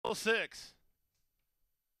6.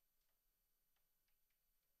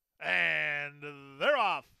 And they're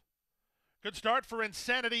off. Good start for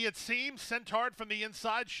Insanity, it seems. Sent hard from the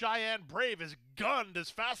inside. Cheyenne Brave is gunned as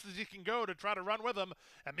fast as he can go to try to run with him.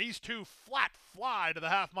 And these two flat fly to the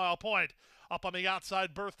half-mile point. Up on the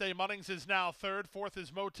outside, Birthday Munnings is now third. Fourth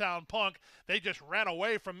is Motown Punk. They just ran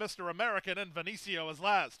away from Mr. American, and Vinicio is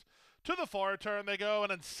last. To the far turn they go,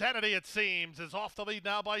 and Insanity, it seems, is off the lead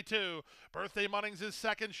now by 2. Birthday Munnings is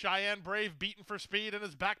second. Cheyenne Brave beaten for speed and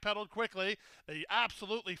has backpedaled quickly. They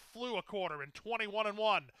absolutely flew a quarter in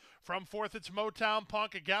 21-1. From fourth, it's Motown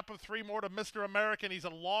Punk, a gap of 3 more to Mr. American. He's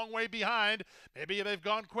a long way behind. Maybe they've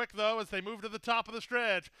gone quick, though, as they move to the top of the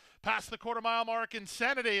stretch. Past the quarter-mile mark,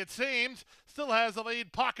 Insanity, it seems, still has the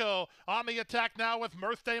lead. Paco on the attack now with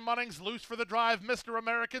Birthday Munnings loose for the drive. Mr.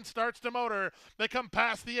 American starts to motor. They come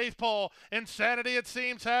past the 8th pole. Insanity, it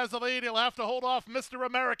seems, has the lead. He'll have to hold off Mr.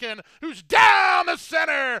 American, who's down the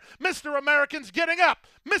center. Mr. American's getting up.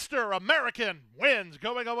 Mr. American wins,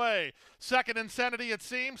 going away. Second, Insanity, it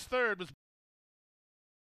seems. Third was